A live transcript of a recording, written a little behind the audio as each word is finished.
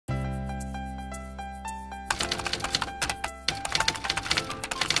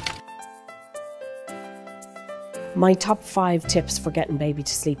My top 5 tips for getting baby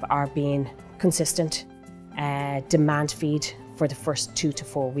to sleep are being consistent, demand feed for the first 2 to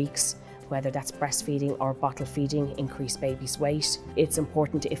 4 weeks, whether that's breastfeeding or bottle feeding, increase baby's weight. It's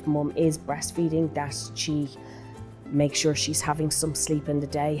important if mum is breastfeeding that she makes sure she's having some sleep in the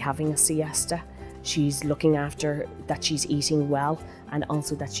day, having a siesta. She's looking after that she's eating well and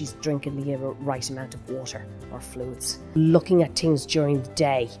also that she's drinking the right amount of water or fluids. Looking at things during the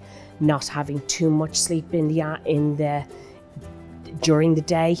day, not having too much sleep during the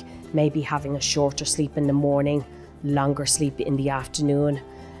day, maybe having a shorter sleep in the morning, longer sleep in the afternoon,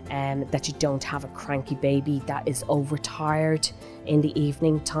 that you don't have a cranky baby that is overtired in the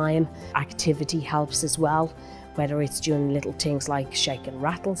evening time. Activity helps as well, whether it's doing little things like shaking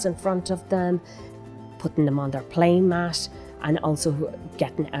rattles in front of them, putting them on their playing mat, and also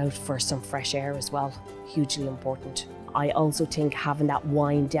getting out for some fresh air as well, hugely important. I also think having that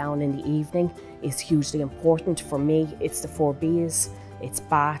wind down in the evening is hugely important. For me, it's the 4 B's, it's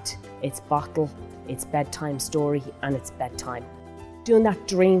bath, it's bottle, it's bedtime story, and it's bedtime. Doing that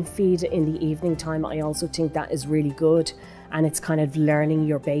dream feed in the evening time, I also think that is really good, and it's kind of learning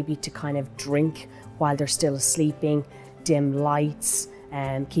your baby to kind of drink while they're still sleeping, dim lights,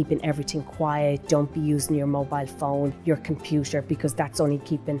 and keeping everything quiet. Don't be using your mobile phone, your computer, because that's only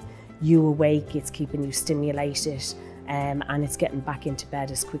keeping you awake, it's keeping you stimulated, and it's getting back into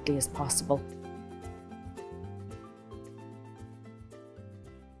bed as quickly as possible.